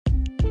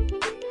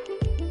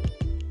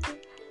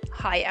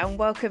Hi and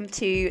welcome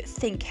to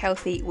Think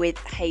Healthy with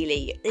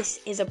Hayley.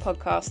 This is a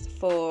podcast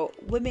for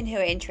women who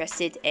are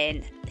interested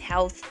in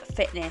health,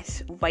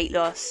 fitness, weight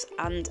loss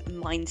and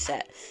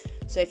mindset.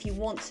 So if you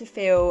want to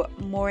feel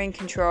more in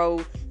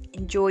control,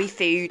 enjoy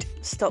food,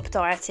 stop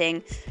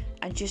dieting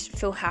and just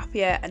feel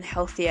happier and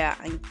healthier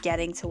and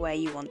getting to where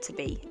you want to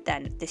be,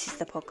 then this is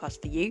the podcast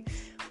for you.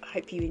 I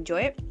hope you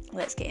enjoy it.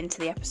 Let's get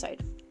into the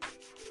episode.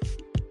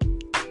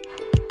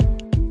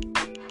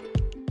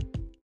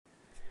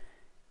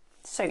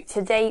 So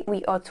today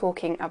we are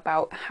talking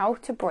about how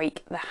to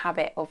break the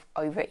habit of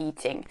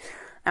overeating.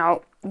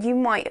 Now, you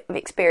might have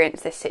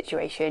experienced this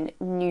situation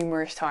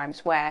numerous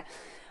times where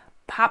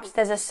perhaps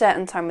there's a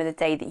certain time of the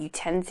day that you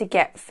tend to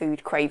get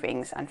food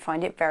cravings and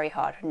find it very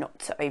hard not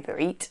to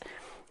overeat.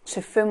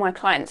 So for my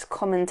clients,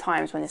 common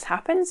times when this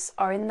happens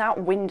are in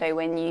that window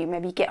when you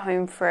maybe get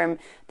home from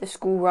the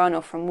school run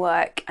or from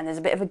work and there's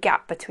a bit of a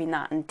gap between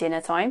that and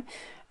dinner time,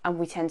 and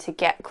we tend to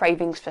get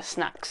cravings for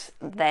snacks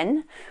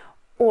then.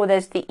 Or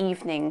there's the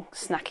evening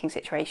snacking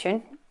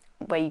situation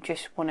where you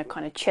just want to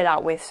kind of chill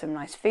out with some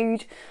nice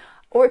food.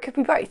 Or it could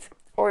be both.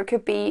 Or it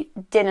could be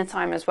dinner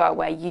time as well,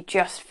 where you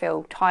just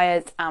feel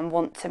tired and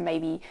want to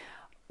maybe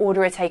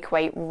order a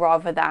takeaway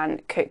rather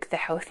than cook the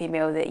healthy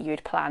meal that you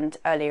had planned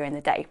earlier in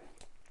the day.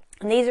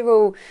 And these are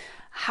all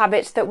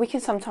habits that we can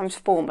sometimes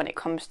form when it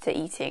comes to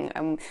eating.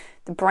 And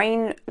the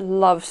brain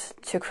loves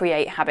to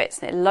create habits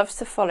and it loves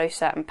to follow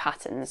certain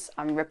patterns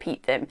and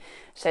repeat them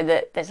so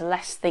that there's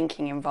less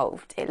thinking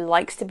involved. It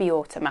likes to be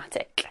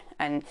automatic.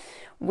 And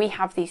we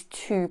have these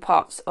two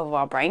parts of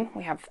our brain.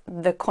 We have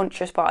the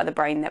conscious part of the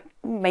brain that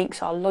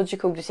makes our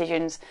logical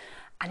decisions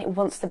and it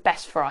wants the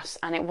best for us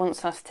and it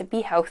wants us to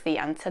be healthy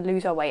and to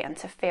lose our weight and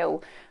to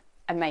feel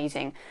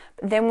amazing.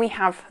 But then we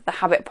have the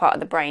habit part of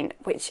the brain,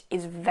 which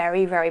is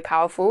very, very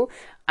powerful,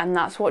 and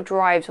that's what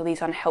drives all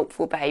these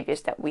unhelpful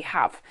behaviors that we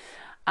have.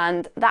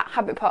 And that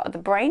habit part of the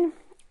brain,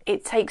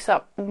 it takes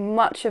up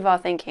much of our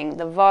thinking.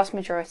 The vast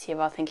majority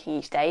of our thinking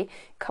each day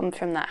comes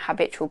from that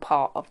habitual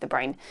part of the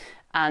brain.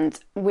 And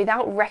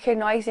without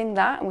recognizing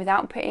that and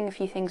without putting a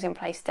few things in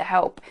place to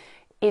help,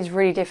 it's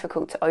really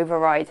difficult to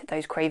override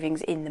those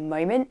cravings in the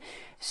moment.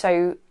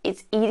 So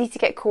it's easy to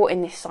get caught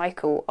in this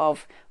cycle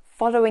of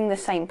following the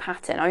same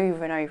pattern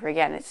over and over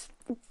again. It's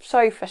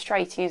so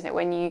frustrating, isn't it,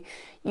 when you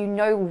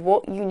know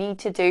what you need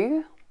to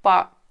do,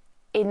 but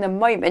in the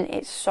moment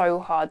it's so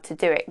hard to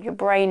do it. Your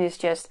brain is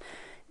just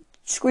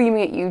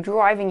screaming at you,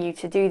 driving you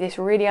to do this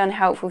really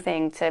unhelpful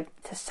thing, to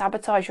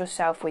sabotage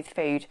yourself with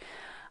food,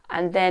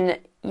 and then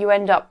you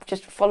end up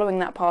just following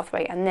that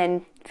pathway and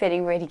then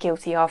feeling really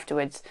guilty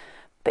afterwards.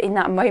 But in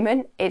that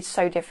moment it's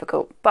so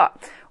difficult. But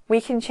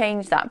we can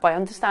change that by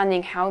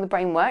understanding how the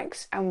brain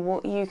works and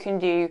what you can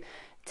do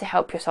to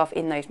help yourself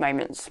in those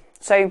moments.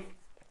 So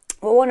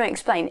what I want to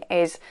explain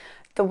is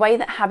the way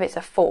that habits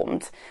are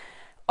formed.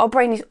 Our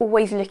brain is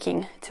always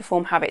looking to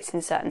form habits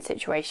in certain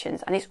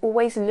situations and it's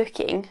always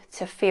looking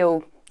to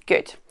feel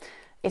good.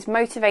 It's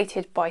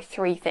motivated by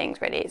three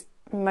things really. It's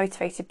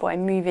motivated by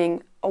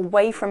moving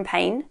away from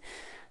pain.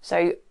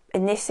 So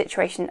in this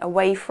situation,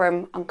 away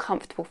from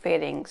uncomfortable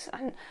feelings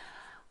and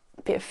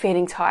a bit of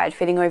feeling tired,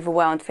 feeling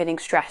overwhelmed, feeling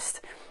stressed.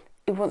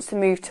 It wants to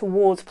move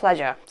towards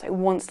pleasure. So it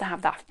wants to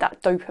have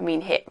that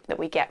dopamine hit that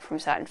we get from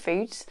certain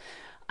foods.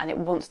 And it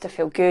wants to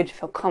feel good,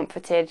 feel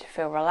comforted,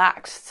 feel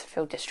relaxed,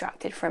 feel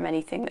distracted from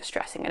anything that's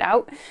stressing it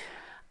out.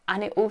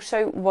 And it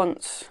also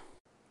wants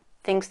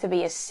things to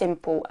be as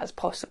simple as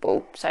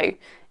possible. So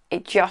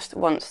it just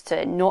wants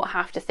to not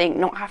have to think,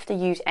 not have to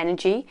use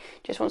energy,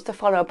 just wants to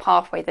follow a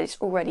pathway that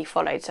it's already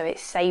followed. So it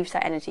saves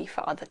that energy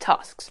for other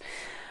tasks.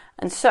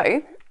 And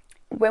so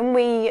when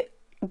we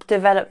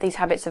develop these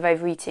habits of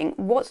overeating,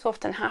 what's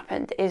often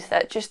happened is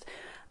that just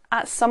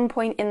at some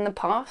point in the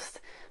past,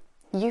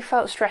 you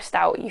felt stressed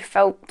out, you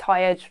felt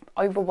tired,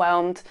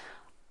 overwhelmed,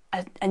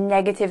 a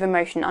negative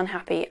emotion,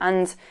 unhappy,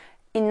 and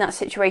in that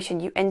situation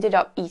you ended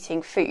up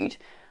eating food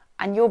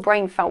and your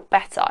brain felt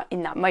better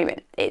in that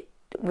moment. It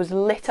was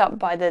lit up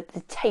by the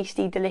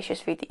tasty,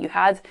 delicious food that you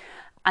had,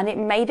 and it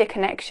made a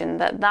connection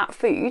that that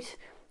food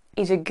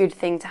is a good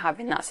thing to have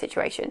in that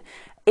situation.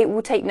 It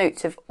will take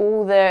notes of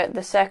all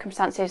the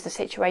circumstances, the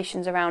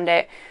situations around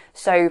it.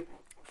 So,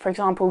 for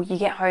example, you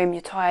get home,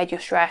 you're tired, you're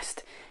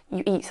stressed,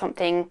 you eat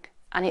something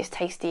and it's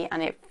tasty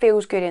and it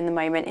feels good in the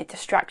moment, it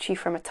distracts you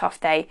from a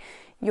tough day.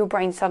 Your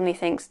brain suddenly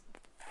thinks,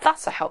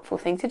 that's a helpful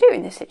thing to do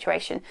in this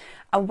situation.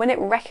 And when it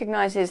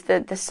recognises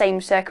the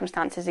same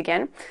circumstances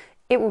again,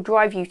 it will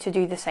drive you to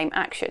do the same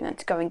action and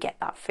to go and get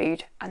that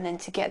food and then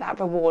to get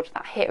that reward,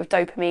 that hit of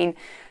dopamine,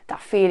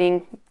 that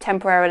feeling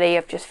temporarily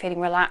of just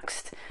feeling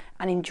relaxed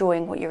and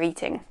enjoying what you're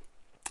eating.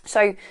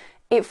 So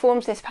it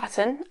forms this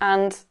pattern,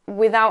 and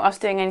without us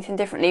doing anything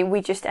differently,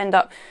 we just end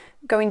up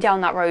going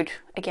down that road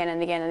again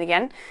and again and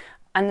again.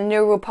 And the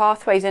neural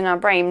pathways in our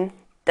brain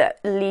that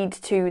lead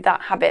to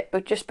that habit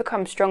but just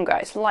become stronger.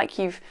 It's like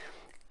you've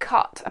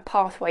cut a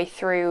pathway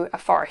through a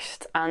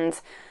forest, and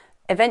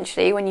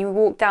eventually when you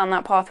walk down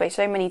that pathway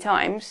so many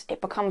times,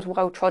 it becomes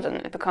well trodden.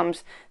 It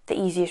becomes the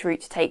easiest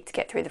route to take to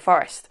get through the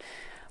forest.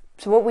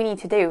 So what we need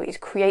to do is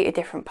create a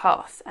different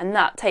path, and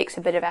that takes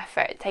a bit of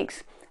effort. It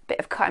takes a bit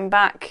of cutting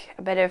back,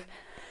 a bit of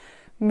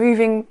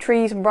moving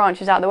trees and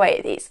branches out of the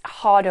way. It's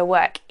harder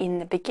work in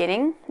the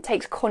beginning. It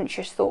takes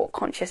conscious thought,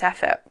 conscious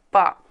effort,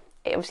 but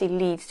it obviously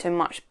leads to a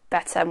much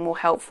better, more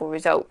helpful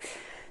result.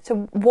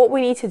 So what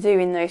we need to do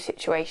in those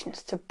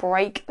situations to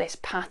break this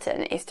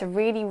pattern is to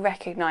really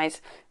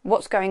recognise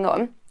what's going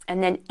on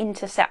and then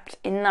intercept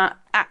in that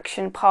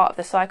action part of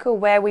the cycle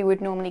where we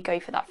would normally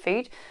go for that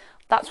food.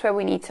 That's where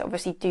we need to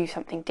obviously do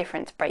something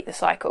different to break the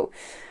cycle.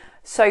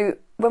 So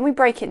when we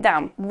break it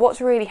down, what's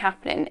really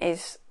happening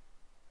is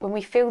when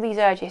we feel these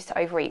urges to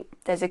overeat,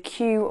 there's a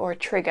cue or a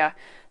trigger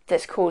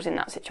that's causing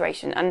that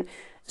situation. And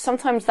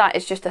sometimes that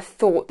is just a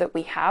thought that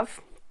we have,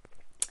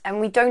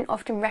 and we don't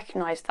often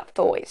recognise that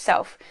thought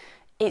itself.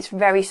 It's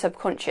very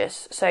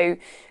subconscious. So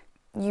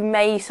you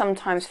may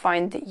sometimes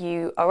find that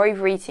you are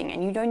overeating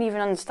and you don't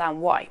even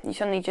understand why. You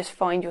suddenly just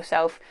find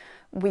yourself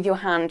with your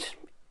hand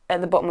at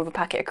the bottom of a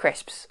packet of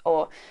crisps,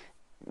 or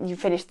you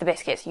finished the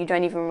biscuits, you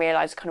don't even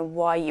realise kind of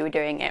why you were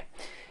doing it.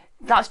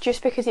 That's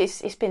just because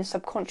it's been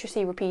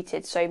subconsciously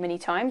repeated so many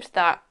times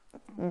that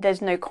there's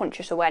no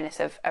conscious awareness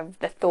of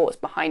the thoughts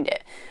behind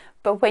it.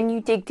 But when you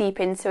dig deep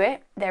into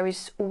it, there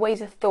is always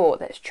a thought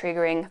that's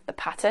triggering the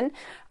pattern.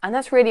 And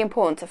that's really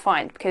important to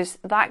find, because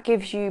that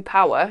gives you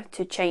power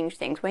to change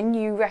things. When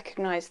you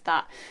recognise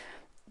that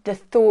the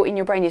thought in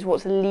your brain is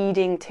what's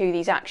leading to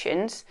these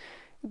actions,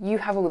 you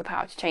have all the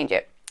power to change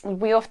it.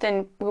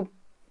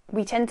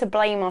 We tend to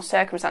blame our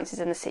circumstances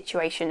in the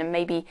situation and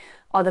maybe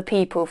other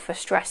people for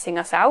stressing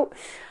us out,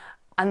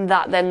 and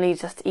that then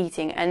leads us to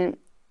eating. And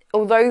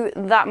although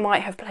that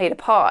might have played a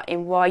part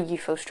in why you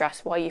feel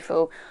stressed, why you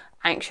feel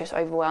anxious,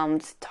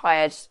 overwhelmed,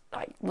 tired,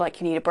 like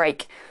you need a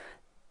break,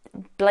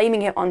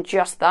 blaming it on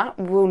just that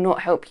will not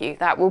help you.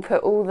 That will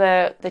put all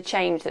the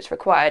change that's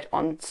required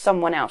on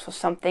someone else or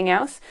something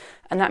else,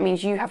 and that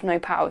means you have no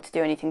power to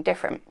do anything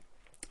different.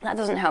 That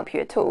doesn't help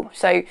you at all.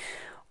 So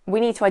we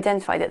need to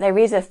identify that there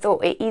is a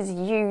thought. It is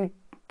you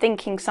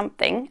thinking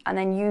something and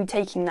then you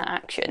taking that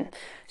action.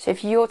 So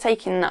if you're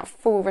taking that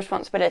full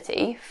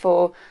responsibility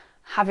for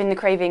having the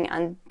craving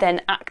and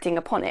then acting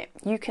upon it,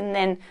 you can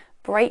then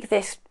break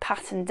this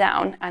pattern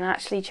down and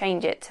actually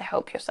change it to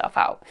help yourself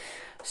out.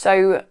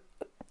 So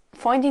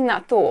finding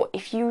that thought,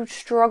 if you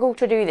struggle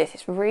to do this,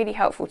 it's really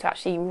helpful to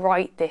actually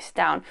write this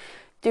down.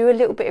 Do a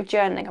little bit of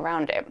journaling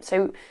around it.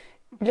 So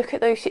look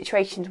at those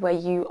situations where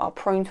you are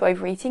prone to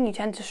overeating, you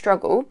tend to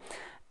struggle,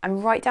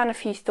 and write down a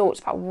few thoughts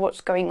about what's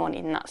going on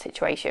in that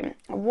situation.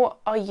 What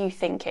are you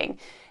thinking?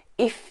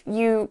 If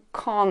you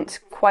can't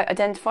quite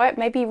identify it,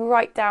 maybe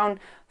write down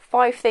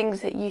 5 things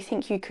that you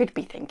think you could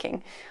be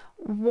thinking.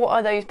 What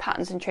are those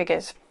patterns and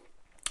triggers?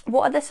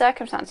 What are the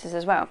circumstances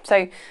as well?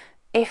 So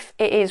if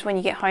it is when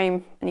you get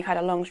home and you've had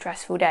a long,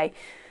 stressful day,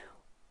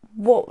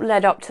 what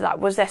led up to that?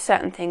 Was there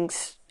certain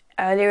things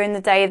earlier in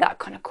the day that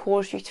kind of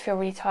caused you to feel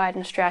really tired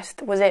and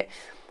stressed? Was it,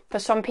 for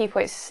some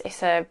people, it's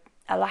a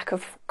lack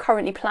of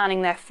currently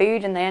planning their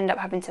food, and they end up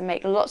having to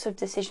make lots of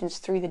decisions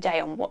through the day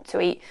on what to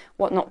eat,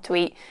 what not to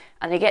eat,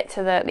 and they get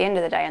to the end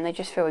of the day and they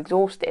just feel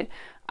exhausted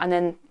and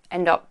then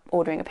end up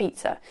ordering a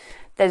pizza.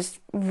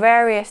 There's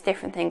various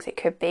different things it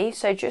could be.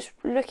 So just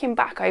looking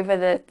back over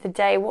the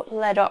day, what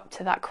led up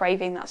to that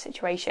craving, that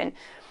situation,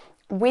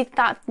 with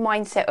that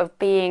mindset of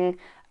being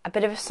a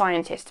bit of a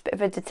scientist, a bit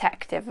of a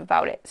detective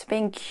about it, so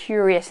being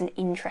curious and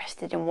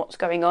interested in what's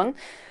going on.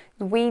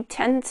 We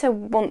tend to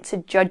want to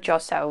judge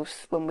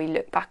ourselves when we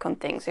look back on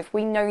things. If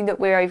we know that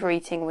we're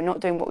overeating, we're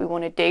not doing what we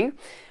want to do,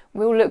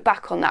 we'll look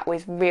back on that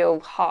with real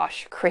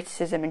harsh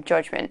criticism and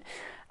judgment.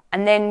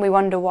 And then we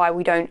wonder why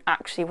we don't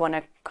actually want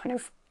to kind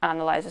of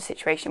analyse the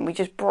situation. We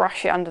just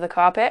brush it under the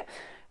carpet,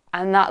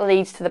 and that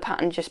leads to the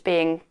pattern just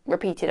being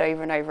repeated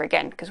over and over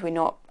again because we're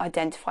not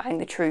identifying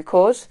the true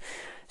cause.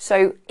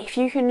 So if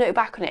you can look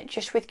back on it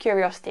just with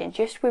curiosity and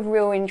just with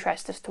real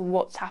interest as to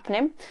what's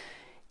happening,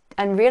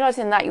 and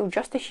realising that you're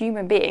just a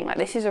human being, like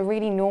this is a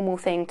really normal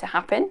thing to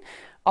happen.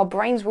 Our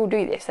brains will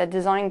do this. They're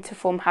designed to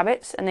form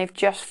habits, and they've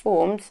just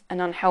formed an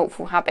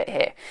unhelpful habit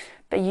here,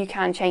 but you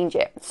can change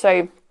it.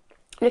 So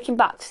looking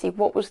back to see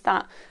what was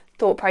that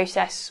thought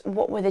process,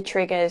 what were the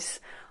triggers,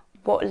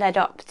 what led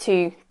up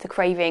to the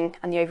craving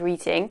and the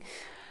overeating,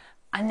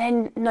 and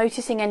then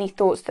noticing any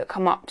thoughts that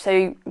come up.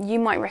 So you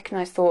might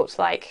recognise thoughts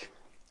like,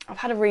 I've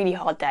had a really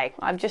hard day,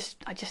 I just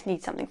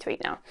need something to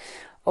eat now,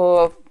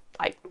 or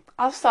like,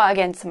 I'll start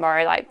again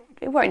tomorrow, like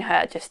it won't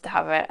hurt just to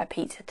have a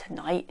pizza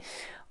tonight,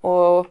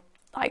 or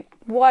like,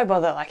 why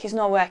bother, like it's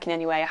not working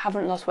anyway, I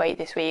haven't lost weight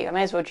this week, I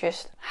may as well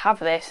just have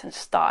this and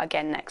start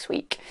again next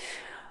week.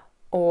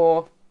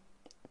 Or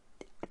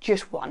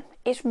just one,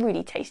 it's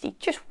really tasty,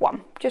 just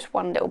one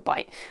little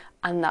bite,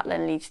 and that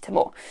then leads to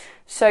more.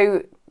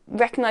 So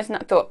recognising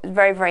that thought is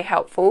very, very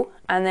helpful,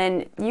 and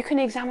then you can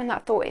examine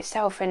that thought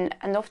itself, and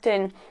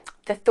often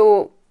the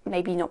thought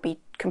maybe not be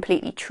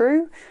completely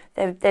true.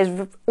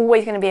 There's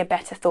always going to be a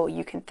better thought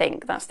you can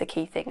think. That's the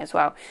key thing as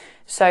well.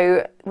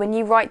 So when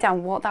you write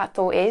down what that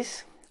thought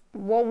is,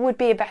 what would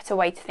be a better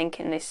way to think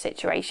in this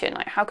situation?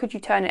 Like, how could you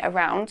turn it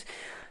around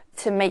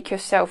to make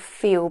yourself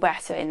feel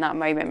better in that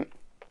moment.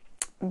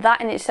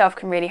 That in itself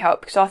can really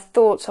help, because our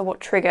thoughts are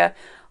what trigger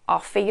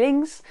our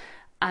feelings,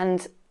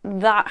 and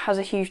that has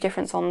a huge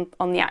difference on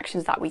the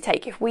actions that we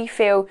take. If we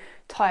feel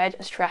tired,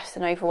 stressed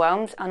and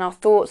overwhelmed, and our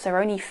thoughts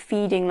are only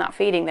feeding that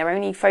feeling, they're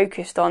only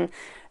focused on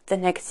the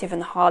negative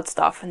and the hard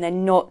stuff, and they're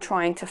not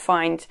trying to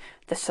find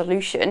the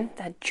solution,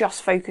 they're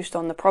just focused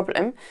on the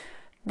problem,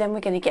 then we're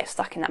going to get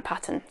stuck in that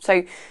pattern.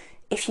 So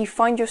if you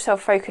find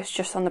yourself focused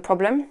just on the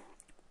problem,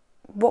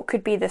 what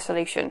could be the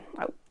solution?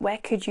 Like, where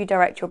could you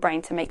direct your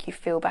brain to make you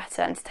feel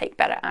better and to take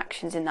better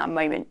actions in that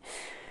moment?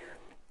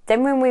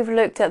 Then when we've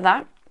looked at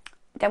that,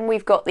 then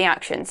we've got the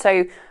action.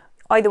 So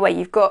either way,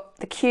 you've got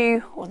the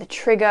cue or the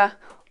trigger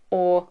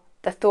or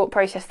the thought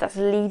process that's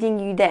leading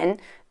you then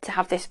to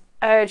have this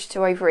urge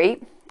to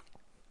overeat,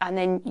 and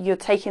then you're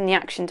taking the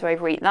action to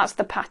overeat. That's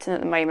the pattern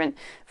at the moment.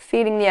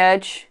 Feeling the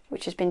urge,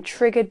 which has been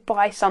triggered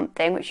by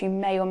something which you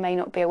may or may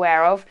not be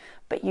aware of,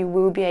 but you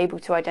will be able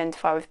to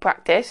identify with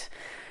practice.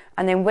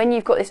 And then when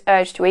you've got this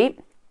urge to eat,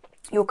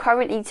 you're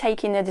currently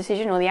taking the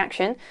decision or the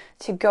action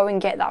to go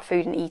and get that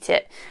food and eat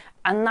it.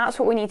 And that's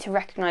what we need to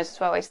recognise as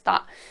well, is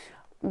that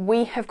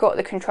we have got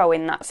the control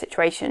in that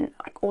situation.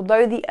 Like,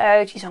 although the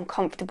urge is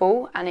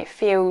uncomfortable and it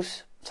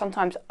feels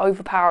sometimes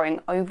overpowering,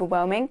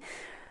 overwhelming,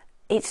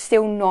 it's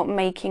still not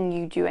making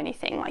you do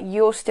anything. Like,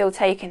 you're still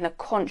taking the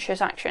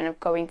conscious action of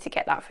going to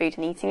get that food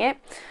and eating it.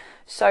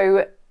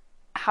 So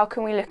how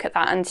can we look at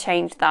that and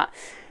change that?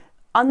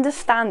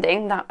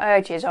 Understanding that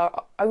urges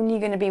are only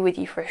going to be with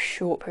you for a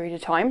short period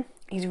of time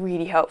is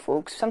really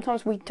helpful, because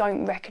sometimes we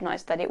don't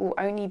recognise that it will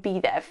only be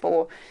there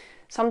for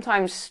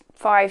sometimes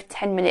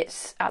 5-10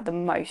 minutes at the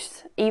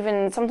most.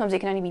 Even sometimes it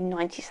can only be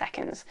 90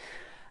 seconds.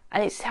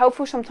 And it's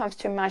helpful sometimes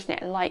to imagine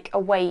it like a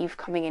wave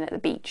coming in at the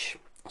beach.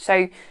 So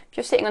if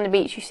you're sitting on the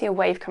beach, you see a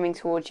wave coming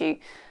towards you,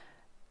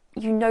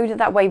 you know that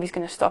that wave is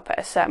going to stop at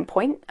a certain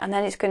point and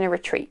then it's going to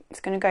retreat, it's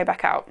going to go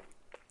back out.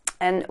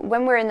 And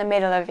when we're in the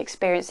middle of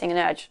experiencing an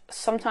urge,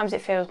 sometimes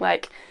it feels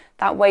like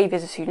that wave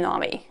is a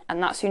tsunami,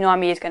 and that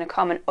tsunami is going to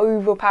come and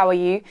overpower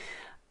you,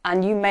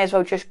 and you may as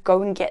well just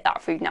go and get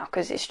that food now,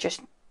 because it's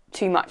just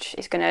too much.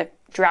 It's going to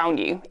drown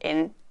you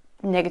in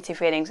negative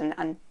feelings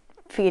and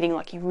feeling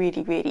like you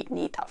really, really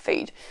need that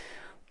food.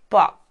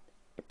 But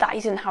that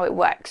isn't how it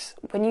works.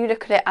 When you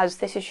look at it as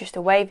this is just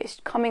a wave, it's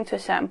coming to a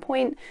certain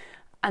point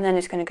and then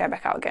it's going to go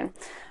back out again.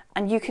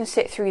 And you can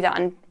sit through that,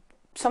 and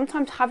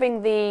sometimes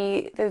having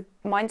the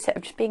mindset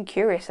of just being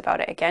curious about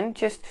it again,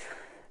 just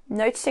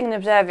noticing and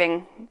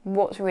observing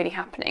what's really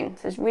happening.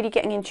 So it's really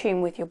getting in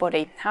tune with your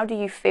body. How do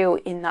you feel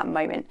in that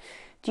moment?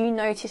 Do you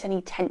notice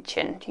any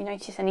tension? Do you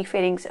notice any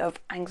feelings of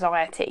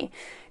anxiety?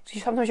 So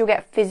sometimes you'll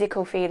get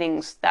physical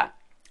feelings that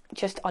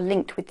just are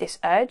linked with this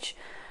urge.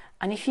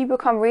 And if you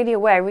become really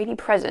aware, really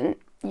present,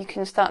 you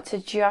can start to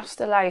just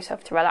allow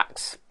yourself to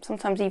relax.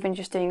 Sometimes even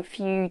just doing a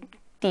few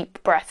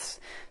deep breaths.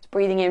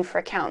 Breathing in for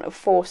a count of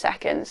 4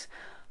 seconds,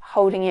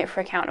 holding it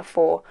for a count of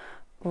 4,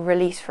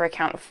 release for a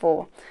count of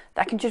 4.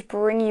 That can just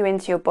bring you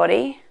into your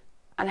body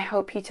and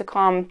help you to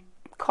calm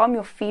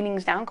your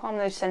feelings down, calm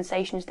those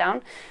sensations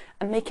down,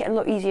 and make it a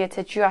lot easier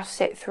to just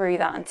sit through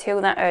that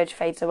until that urge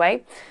fades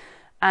away.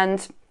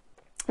 And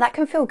that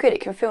can feel good.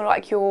 It can feel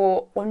like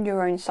you're on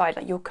your own side,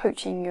 like you're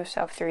coaching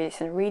yourself through this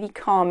in a really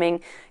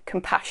calming,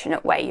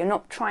 compassionate way. You're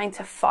not trying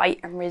to fight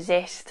and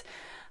resist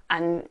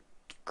and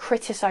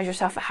criticize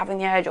yourself for having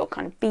the urge or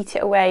kind of beat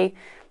it away.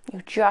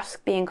 You're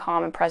just being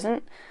calm and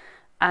present.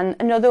 And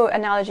another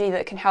analogy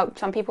that can help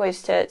some people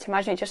is to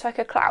imagine it just like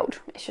a cloud.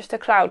 It's just a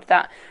cloud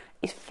that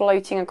is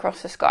floating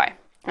across the sky,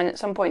 and at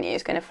some point it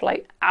is going to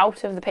float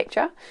out of the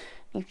picture.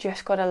 You've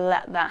just got to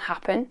let that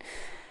happen.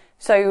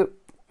 So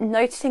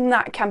noticing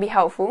that can be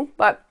helpful,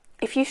 but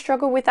if you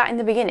struggle with that in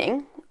the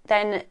beginning,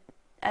 then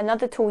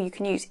another tool you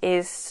can use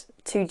is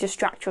to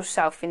distract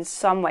yourself in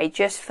some way,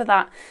 just for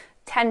that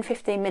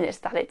 10-15 minutes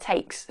that it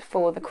takes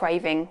for the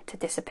craving to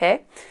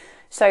disappear.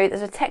 So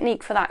there's a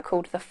technique for that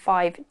called the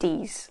 5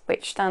 Ds,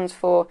 which stands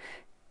for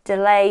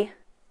delay,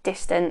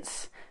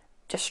 distance,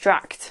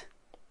 distract,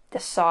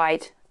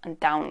 decide and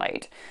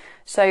download.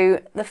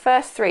 So the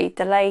first 3,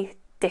 delay,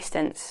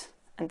 distance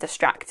and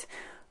distract,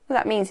 what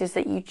that means is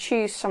that you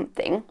choose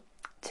something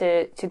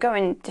to go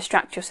and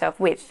distract yourself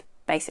with,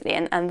 basically,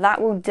 and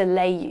that will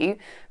delay you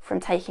from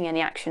taking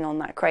any action on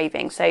that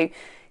craving. So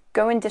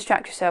go and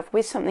distract yourself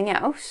with something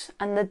else,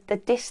 and the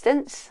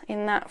distance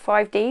in that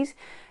 5 Ds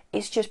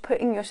is just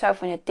putting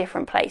yourself in a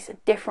different place, a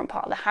different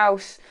part of the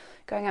house,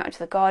 going out into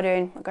the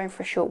garden, or going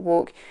for a short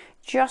walk,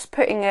 just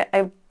putting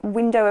a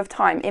window of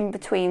time in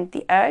between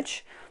the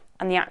urge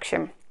and the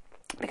action,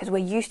 because we're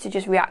used to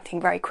just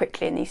reacting very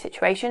quickly in these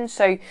situations.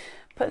 So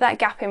put that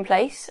gap in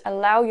place,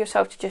 allow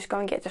yourself to just go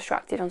and get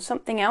distracted on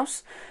something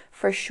else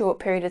for a short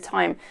period of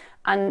time,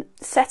 and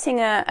setting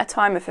a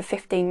timer for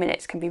 15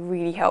 minutes can be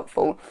really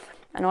helpful.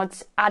 And I'd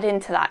add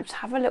into that, just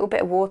have a little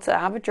bit of water,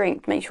 have a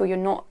drink, make sure you're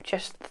not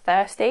just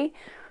thirsty.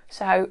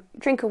 So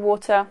drink of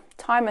water,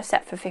 timer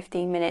set for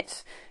 15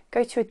 minutes,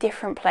 go to a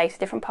different place, a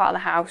different part of the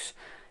house,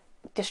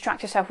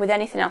 distract yourself with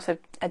anything else,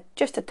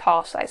 just a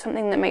task, like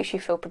something that makes you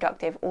feel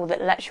productive or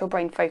that lets your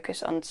brain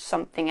focus on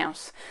something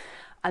else.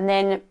 And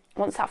then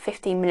once that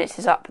 15 minutes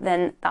is up,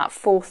 then that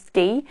fourth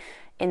D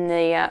in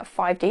the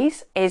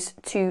 5Ds is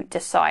to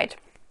decide.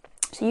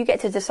 So you get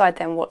to decide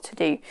then what to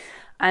do.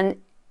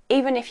 And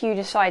even if you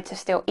decide to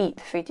still eat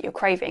the food that you're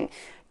craving,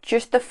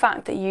 just the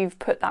fact that you've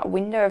put that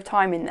window of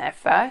time in there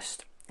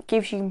first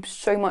gives you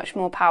so much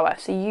more power.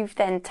 So you've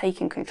then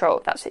taken control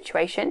of that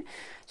situation.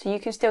 So you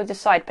can still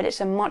decide, but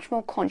it's a much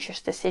more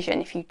conscious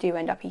decision if you do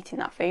end up eating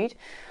that food.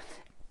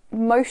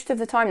 Most of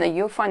the time though,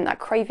 you'll find that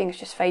craving has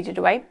just faded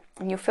away,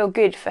 and you'll feel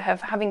good for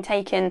having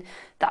taken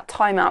that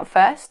time out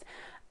first,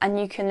 and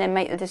you can then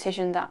make the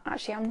decision that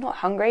actually I'm not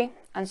hungry,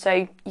 and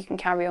so you can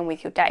carry on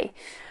with your day.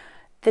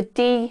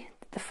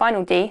 The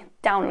final D,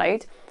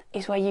 download,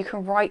 is where you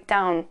can write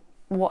down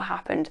what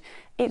happened.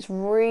 It's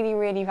really,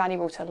 really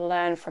valuable to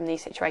learn from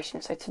these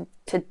situations. So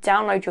to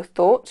download your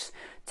thoughts,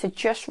 to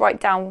just write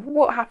down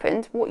what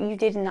happened, what you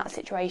did in that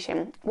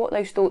situation, what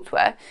those thoughts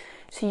were,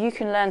 so you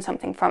can learn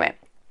something from it.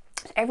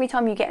 So every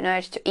time you get an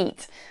urge to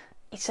eat,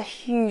 it's a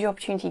huge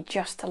opportunity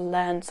just to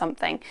learn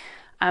something.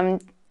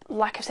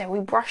 Like I said, we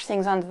brush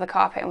things under the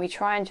carpet and we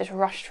try and just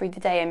rush through the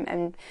day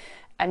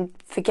and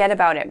forget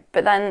about it.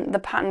 But then the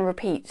pattern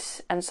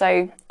repeats. And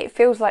so it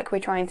feels like we're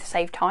trying to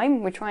save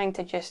time. We're trying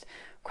to just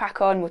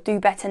crack on, we'll do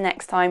better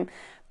next time.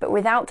 But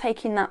without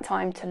taking that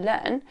time to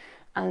learn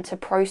and to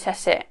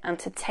process it and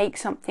to take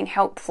something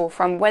helpful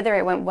from whether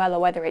it went well or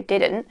whether it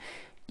didn't,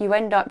 you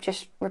end up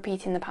just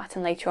repeating the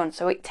pattern later on.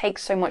 So it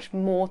takes so much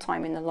more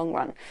time in the long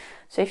run.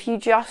 So if you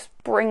just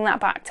bring that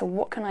back to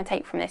what can I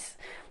take from this,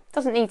 it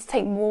doesn't need to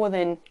take more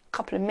than a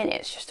couple of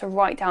minutes just to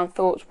write down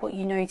thoughts, what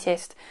you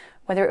noticed,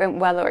 whether it went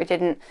well or it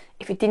didn't.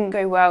 If it didn't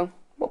go well,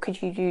 what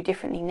could you do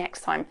differently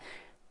next time?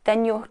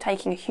 Then you're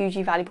taking a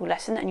hugely valuable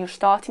lesson and you're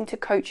starting to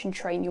coach and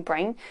train your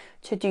brain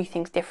to do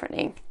things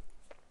differently.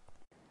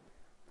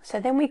 So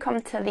then we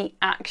come to the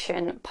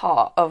action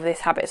part of this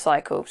habit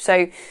cycle.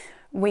 So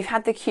we've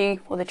had the cue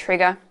or the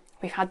trigger,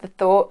 we've had the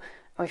thought,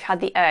 and we've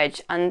had the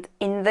urge. And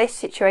in this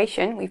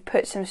situation, we've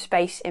put some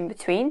space in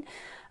between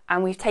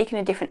and we've taken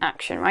a different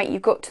action, right?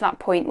 You've got to that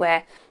point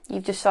where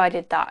you've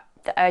decided that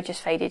the urge has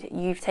faded.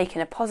 You've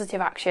taken a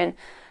positive action,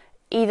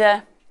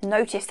 either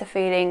noticed the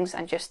feelings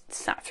and just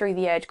sat through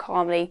the urge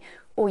calmly,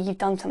 or you've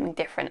done something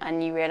different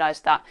and you realise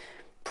that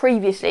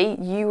previously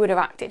you would have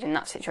acted in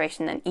that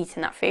situation and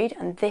eaten that food,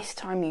 and this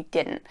time you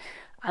didn't.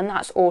 And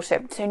that's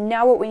awesome. So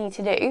now what we need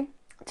to do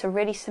to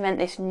really cement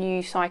this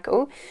new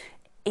cycle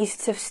is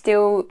to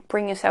still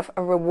bring yourself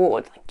a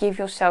reward, like give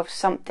yourself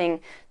something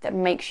that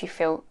makes you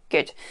feel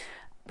good.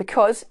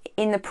 Because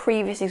in the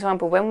previous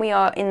example, when we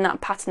are in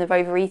that pattern of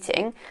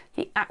overeating,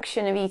 the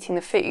action of eating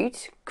the food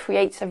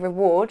creates a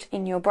reward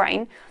in your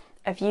brain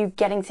of you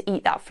getting to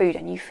eat that food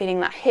and you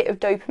feeling that hit of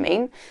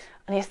dopamine,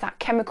 and it's that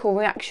chemical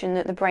reaction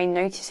that the brain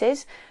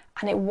notices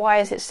and it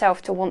wires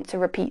itself to want to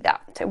repeat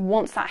that. So it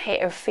wants that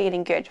hit of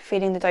feeling good,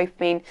 feeling the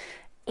dopamine.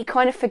 It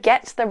kind of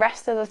forgets the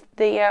rest of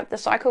the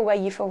cycle where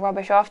you feel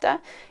rubbish after.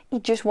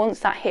 It just wants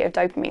that hit of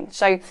dopamine.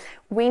 So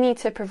we need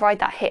to provide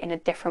that hit in a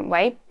different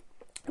way.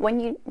 When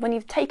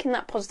you've taken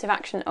that positive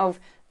action of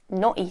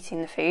not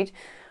eating the food,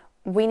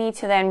 we need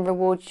to then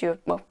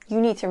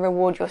you need to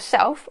reward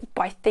yourself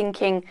by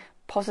thinking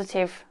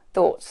positive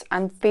thoughts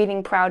and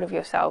feeling proud of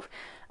yourself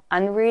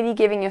and really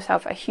giving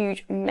yourself a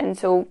huge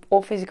mental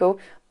or physical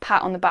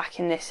pat on the back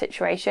in this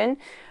situation.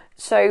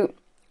 So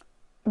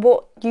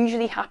what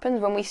usually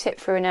happens when we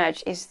sit through an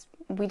urge is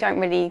we don't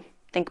really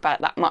think about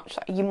it that much.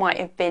 Like, you might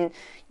have been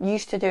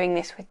used to doing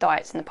this with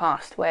diets in the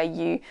past where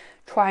you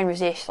try and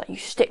resist, like you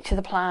stick to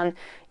the plan,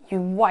 you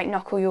white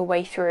knuckle your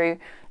way through,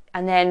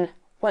 and then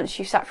once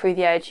you've sat through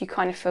the urge you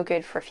kind of feel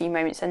good for a few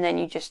moments and then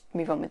you just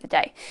move on with the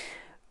day.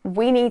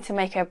 We need to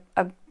make a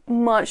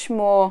much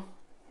more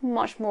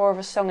of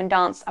a song and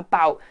dance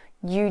about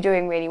you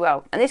doing really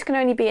well. And this can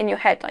only be in your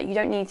head. Like, you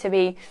don't need to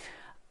be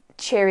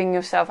cheering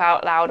yourself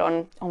out loud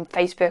on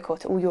Facebook or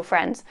to all your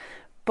friends.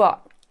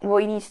 But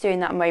what you need to do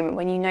in that moment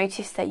when you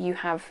notice that you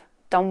have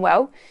done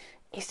well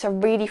is to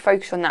really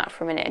focus on that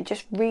for a minute and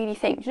just really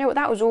think, you know what,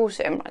 that was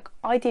awesome. Like,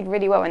 I did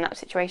really well in that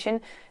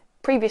situation.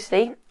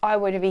 Previously, I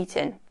would have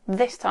eaten.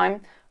 This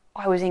time,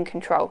 I was in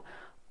control.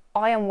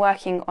 I am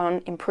working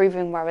on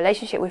improving my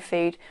relationship with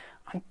food.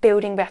 I'm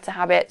building better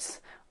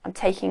habits. I'm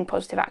taking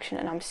positive action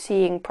and I'm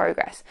seeing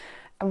progress.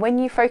 And when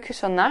you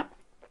focus on that,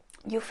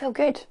 you'll feel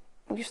good.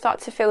 You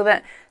start to feel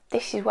that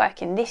this is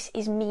working. This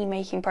is me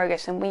making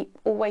progress. And we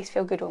always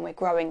feel good when we're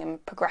growing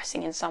and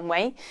progressing in some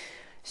way.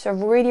 So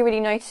really, really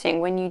noticing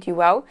when you do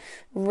well,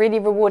 really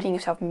rewarding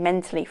yourself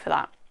mentally for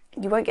that.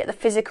 You won't get the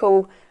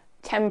physical,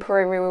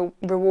 temporary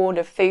reward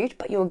of food,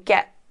 but you'll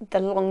get the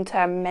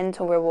long-term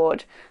mental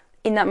reward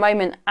in that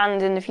moment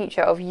and in the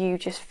future of you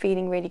just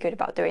feeling really good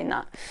about doing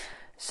that.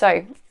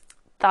 So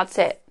that's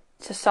it.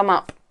 To sum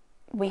up,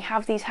 we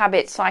have these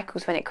habit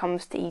cycles when it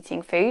comes to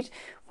eating food.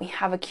 We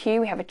have a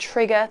cue, we have a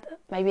trigger.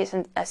 Maybe it's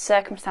a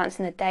circumstance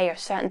in the day or a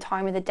certain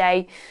time of the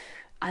day,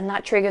 and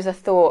that triggers a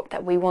thought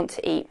that we want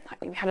to eat.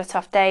 Like, we had a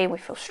tough day, we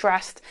feel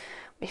stressed.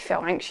 we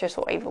feel anxious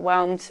or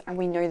overwhelmed, and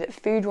we know that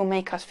food will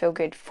make us feel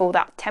good for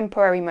that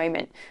temporary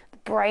moment. The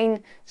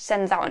brain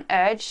sends out an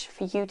urge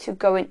for you to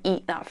go and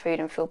eat that food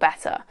and feel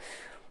better.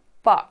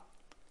 But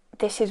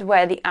this is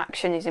where the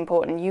action is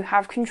important. You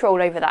have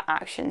control over that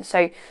action,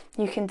 so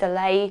you can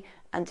delay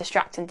and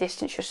distract and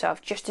distance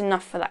yourself just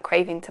enough for that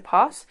craving to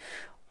pass,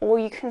 or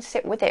you can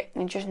sit with it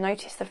and just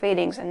notice the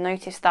feelings and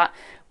notice that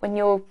when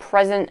you're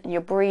present and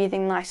you're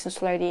breathing nice and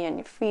slowly and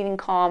you're feeling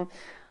calm,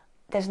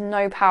 there's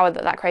no power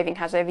that craving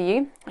has over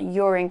you.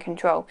 You're in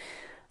control.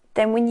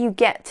 Then when you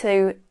get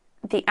to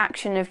the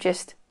action of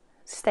just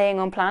staying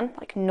on plan,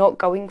 like not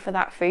going for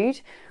that food,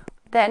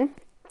 then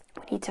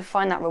we need to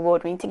find that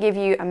reward. We need to give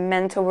you a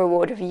mental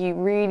reward of you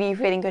really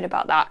feeling good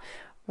about that,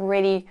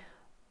 really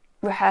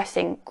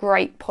rehearsing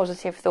great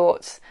positive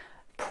thoughts,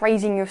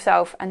 praising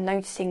yourself and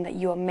noticing that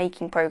you are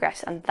making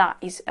progress, and that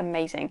is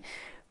amazing.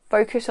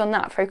 Focus on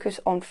that. Focus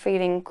on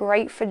feeling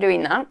great for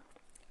doing that,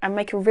 and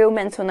make a real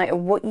mental note of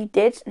what you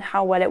did and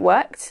how well it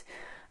worked,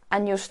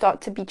 and you'll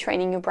start to be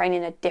training your brain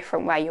in a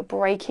different way. You're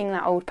breaking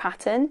that old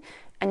pattern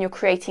and you're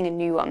creating a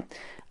new one.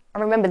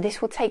 And remember,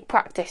 this will take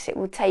practice. It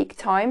will take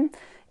time.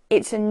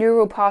 It's a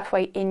neural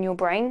pathway in your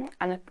brain,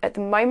 and at the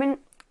moment,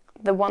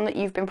 the one that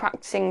you've been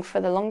practicing for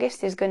the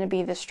longest is going to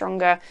be the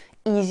stronger,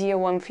 easier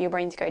one for your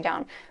brain to go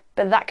down.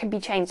 But that can be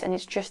changed, and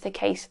it's just a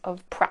case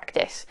of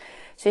practice.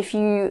 So if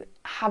you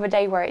have a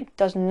day where it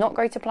does not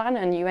go to plan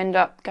and you end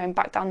up going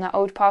back down that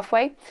old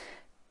pathway,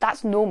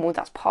 that's normal.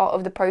 That's part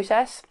of the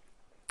process.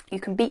 You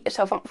can beat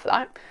yourself up for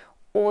that,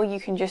 or you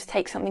can just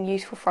take something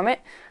useful from it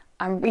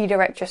and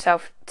redirect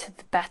yourself to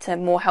the better,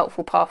 more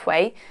helpful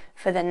pathway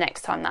for the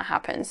next time that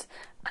happens.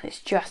 And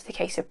it's just a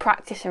case of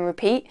practice and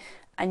repeat,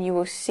 and you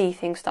will see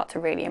things start to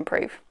really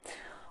improve.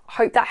 I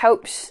hope that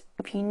helps.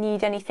 If you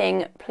need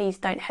anything, please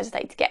don't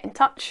hesitate to get in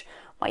touch.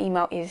 My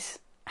email is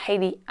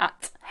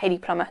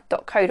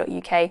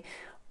hayley@hayleyplummer.co.uk.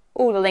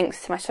 All the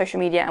links to my social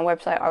media and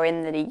website are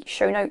in the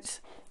show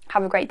notes.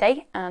 Have a great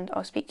day, and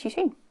I'll speak to you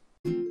soon.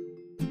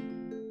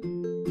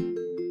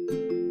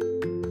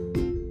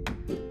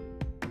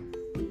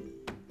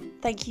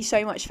 Thank you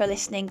so much for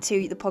listening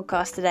to the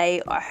podcast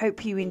today. I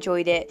hope you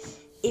enjoyed it.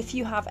 If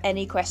you have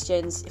any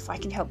questions, if I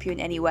can help you in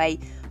any way,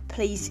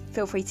 please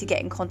feel free to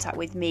get in contact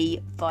with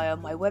me via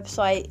my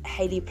website,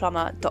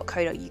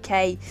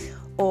 hayleyplummer.co.uk,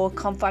 or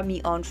come find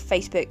me on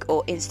Facebook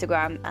or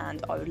Instagram,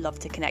 and I would love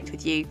to connect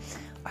with you.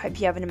 I hope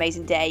you have an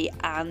amazing day,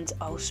 and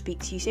I'll speak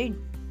to you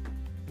soon.